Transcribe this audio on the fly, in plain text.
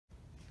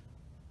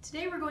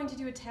Today we're going to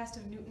do a test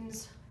of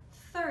Newton's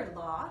third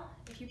law.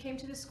 If you came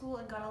to the school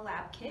and got a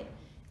lab kit,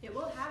 it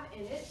will have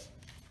in it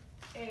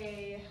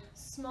a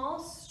small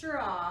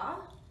straw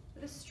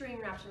with a string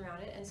wrapped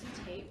around it and some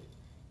tape.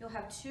 You'll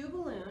have two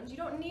balloons. You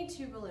don't need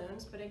two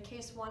balloons, but in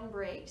case one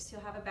breaks, you'll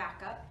have a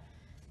backup.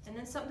 And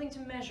then something to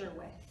measure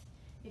with.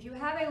 If you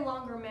have a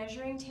longer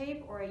measuring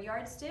tape or a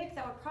yardstick,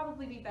 that would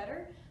probably be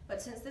better,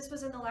 but since this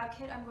was in the lab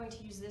kit, I'm going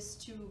to use this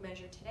to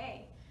measure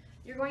today.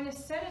 You're going to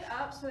set it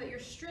up so that your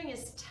string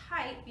is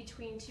tight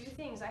between two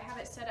things. I have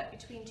it set up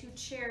between two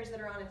chairs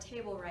that are on a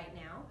table right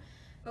now.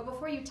 But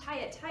before you tie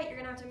it tight, you're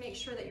going to have to make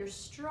sure that your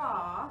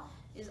straw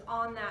is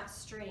on that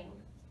string.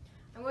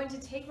 I'm going to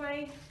take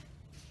my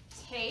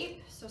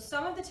tape. So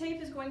some of the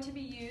tape is going to be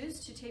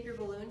used to tape your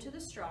balloon to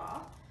the straw.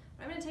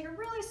 I'm going to take a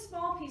really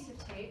small piece of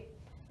tape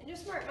and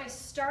just mark my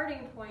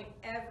starting point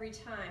every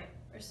time,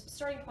 or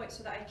starting point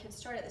so that I can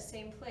start at the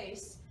same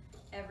place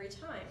every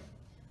time.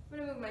 I'm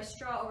going to move my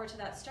straw over to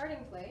that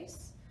starting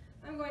place.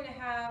 I'm going to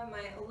have my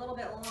a little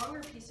bit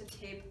longer piece of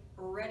tape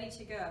ready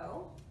to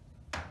go.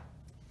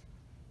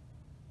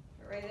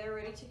 Right there,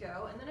 ready to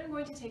go. And then I'm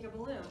going to take a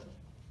balloon.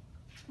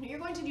 Now you're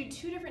going to do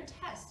two different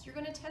tests. You're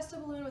going to test a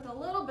balloon with a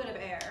little bit of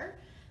air,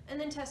 and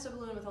then test a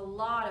balloon with a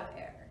lot of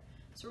air.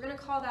 So we're going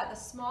to call that the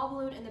small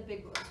balloon and the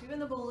big balloon. So even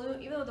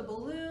though the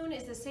balloon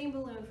is the same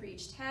balloon for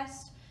each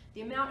test,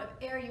 the amount of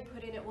air you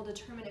put in it will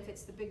determine if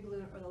it's the big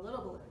balloon or the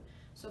little balloon.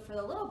 So for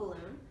the little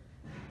balloon,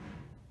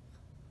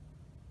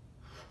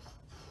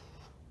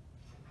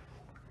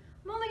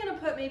 I'm only going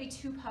to put maybe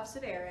 2 puffs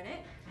of air in it,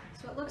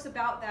 so it looks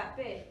about that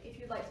big. If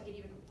you'd like to get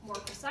even more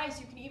precise,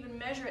 you can even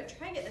measure it.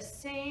 Try and get the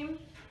same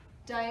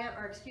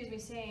diameter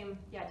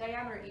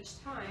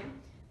each time.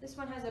 This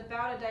one has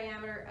about a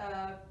diameter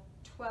of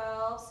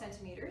 12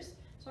 centimeters.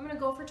 So I'm going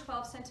to go for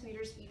 12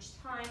 centimeters each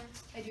time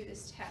I do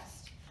this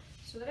test.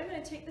 So then I'm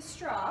going to take the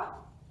straw,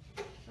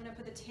 I'm going to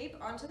put the tape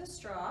onto the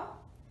straw,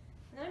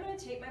 and then I'm going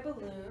to take my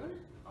balloon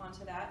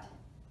onto that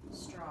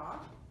straw,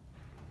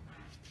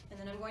 and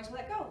then I'm going to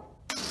let go.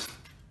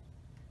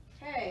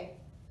 Okay,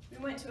 we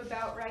went to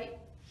about right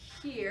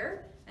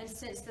here, and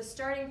since the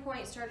starting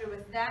point started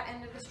with that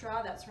end of the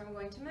straw, that's where I'm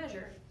going to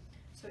measure.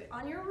 So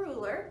on your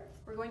ruler,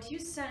 we're going to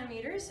use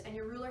centimeters, and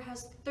your ruler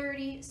has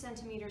 30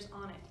 centimeters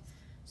on it.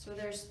 So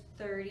there's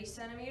 30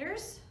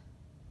 centimeters,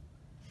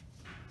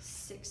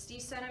 60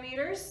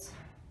 centimeters,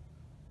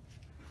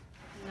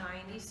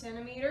 90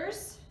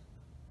 centimeters,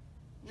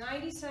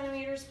 90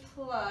 centimeters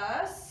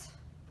plus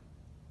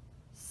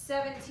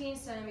 17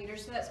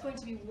 centimeters, so that's going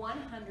to be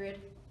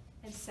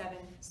 107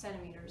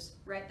 centimeters.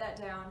 Write that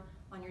down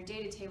on your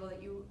data table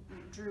that you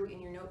drew in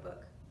your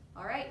notebook.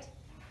 All right,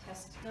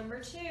 test number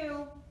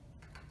 2.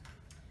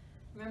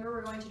 Remember,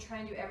 we're going to try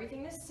and do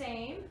everything the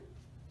same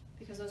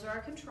because those are our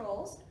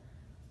controls.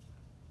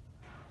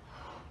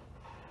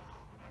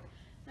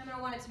 I'm going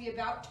to want it to be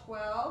about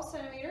 12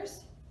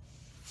 centimeters.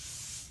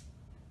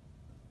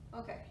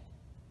 Okay.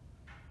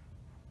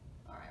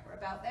 All right, we're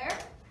about there.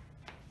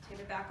 Tape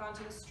it back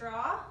onto the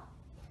straw.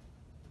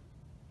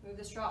 Move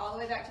the straw all the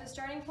way back to the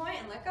starting point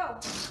and let go.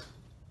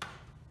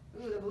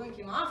 Ooh, the balloon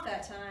came off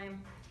that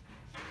time.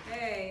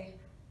 Okay,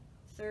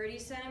 30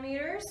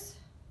 centimeters,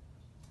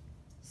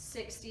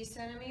 60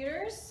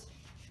 centimeters,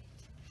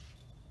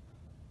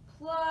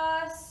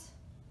 plus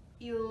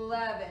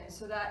 11,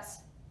 so that's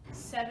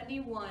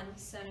 71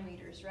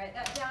 centimeters. Write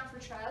that down for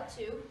trial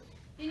 2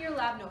 in your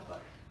lab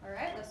notebook. All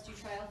right, let's do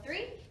trial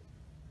 3.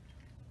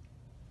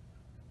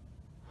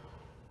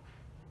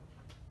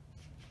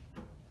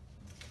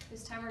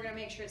 This time we're going to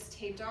make sure it's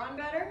taped on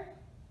better.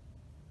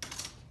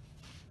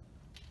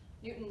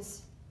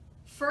 Newton's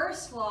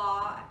first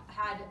law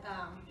had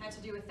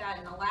to do with that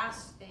in the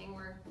last thing,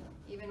 where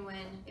even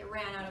when it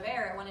ran out of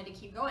air, it wanted to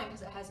keep going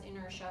because it has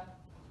inertia.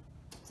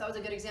 So that was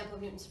a good example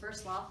of Newton's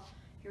first law.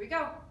 Here we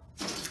go.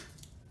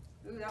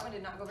 Ooh, that one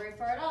did not go very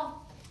far at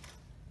all.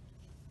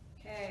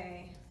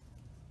 Okay.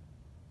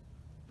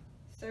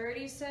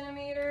 30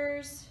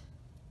 centimeters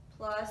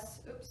plus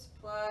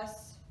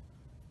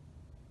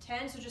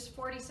 10, so just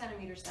 40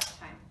 centimeters that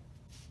time.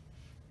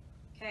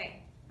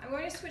 Okay, I'm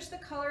going to switch the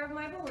color of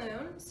my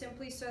balloon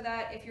simply so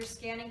that if you're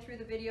scanning through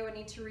the video and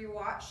need to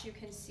rewatch, you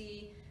can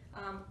see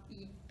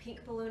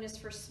pink balloon is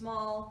for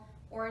small,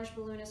 orange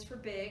balloon is for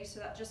big, so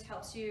that just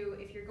helps you,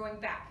 if you're going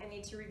back and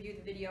need to review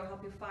the video,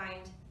 help you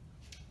find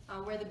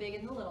where the big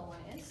and the little one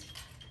is.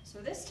 So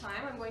this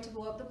time I'm going to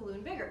blow up the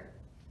balloon bigger.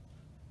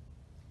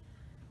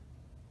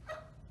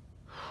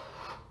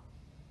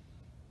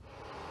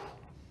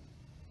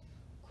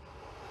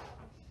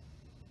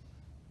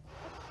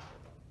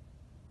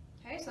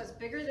 So it's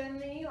bigger than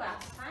the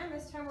last time.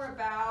 This time we're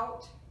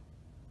about,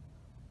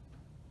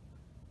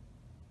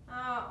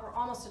 we're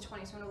almost to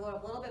 20, so I'm going to blow it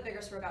up a little bit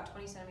bigger, so we're about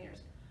 20 centimeters.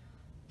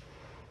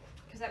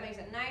 Because that makes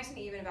it nice and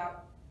even,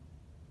 about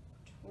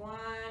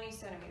 20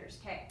 centimeters.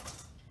 Okay,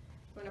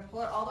 I'm going to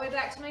pull it all the way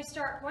back to my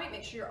start point.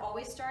 Make sure you're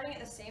always starting at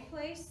the same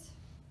place,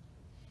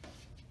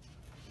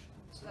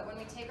 so that when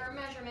we take our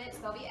measurements,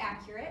 they'll be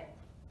accurate.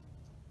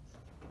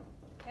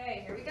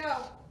 Okay, here we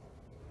go.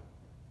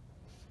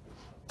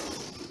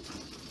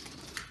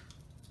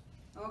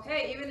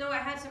 Okay, even though I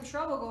had some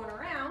trouble going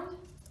around,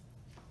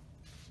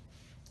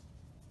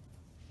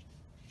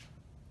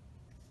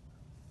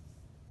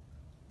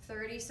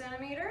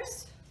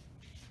 centimeters,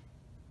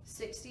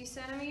 60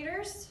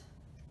 centimeters,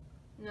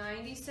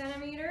 90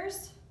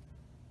 centimeters,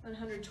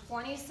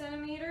 120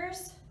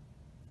 centimeters,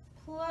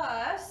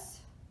 plus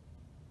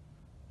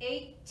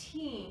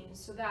 18.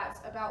 So that's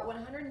about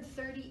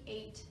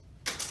 138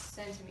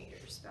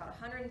 centimeters. About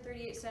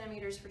 138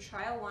 centimeters for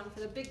trial 1 for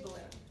the big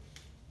balloon.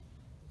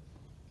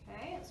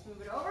 Okay, let's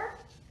move it over.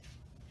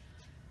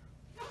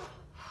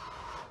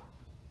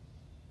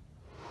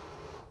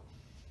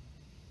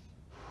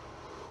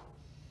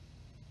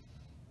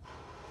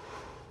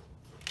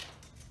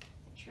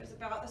 Make sure it's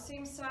about the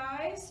same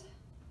size.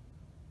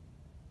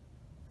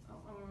 Oh,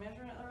 I'm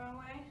measuring it the wrong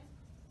way.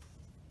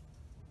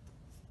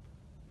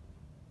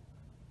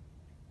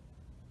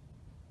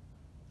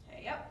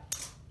 Okay, yep.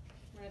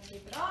 I'm going to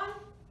tape it on.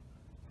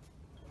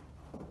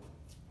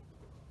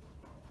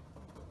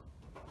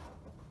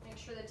 Make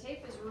sure the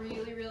tape is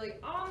really, really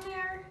on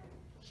there.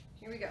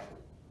 Here we go.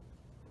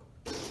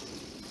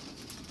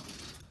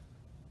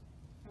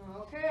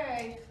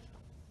 Okay.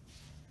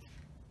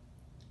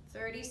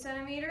 30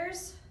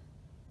 centimeters,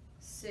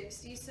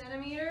 60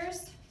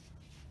 centimeters,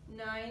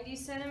 90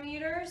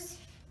 centimeters,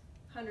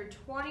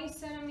 120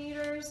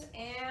 centimeters,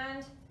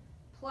 and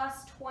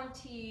plus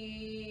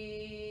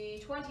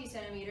 20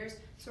 centimeters.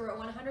 So we're at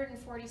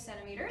 140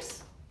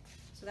 centimeters.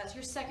 So that's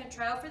your second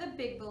trial for the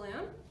big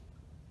balloon.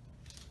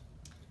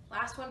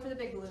 Last one for the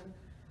big balloon.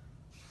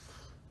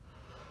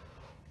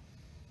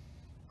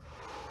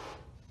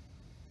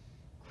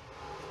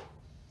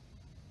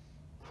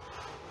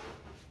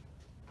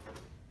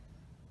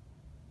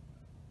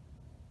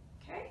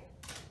 Okay.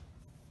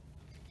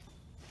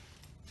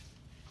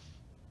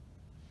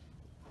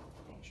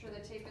 Make sure the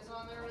tape is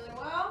on there really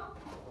well.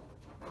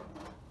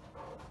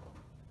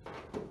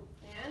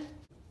 And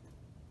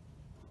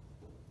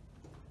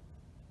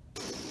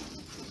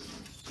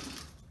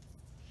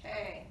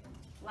okay.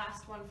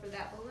 Last one for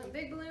that balloon,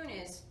 big balloon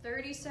is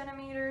 30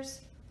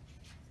 centimeters,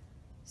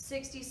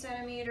 60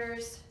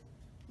 centimeters,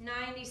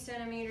 90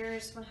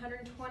 centimeters,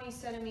 120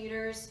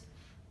 centimeters,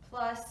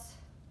 plus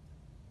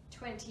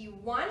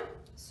 21.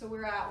 So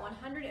we're at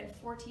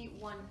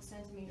 141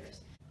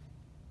 centimeters.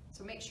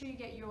 So make sure you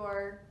get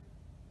your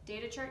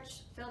data chart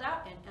filled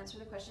out and answer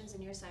the questions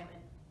in your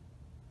assignment.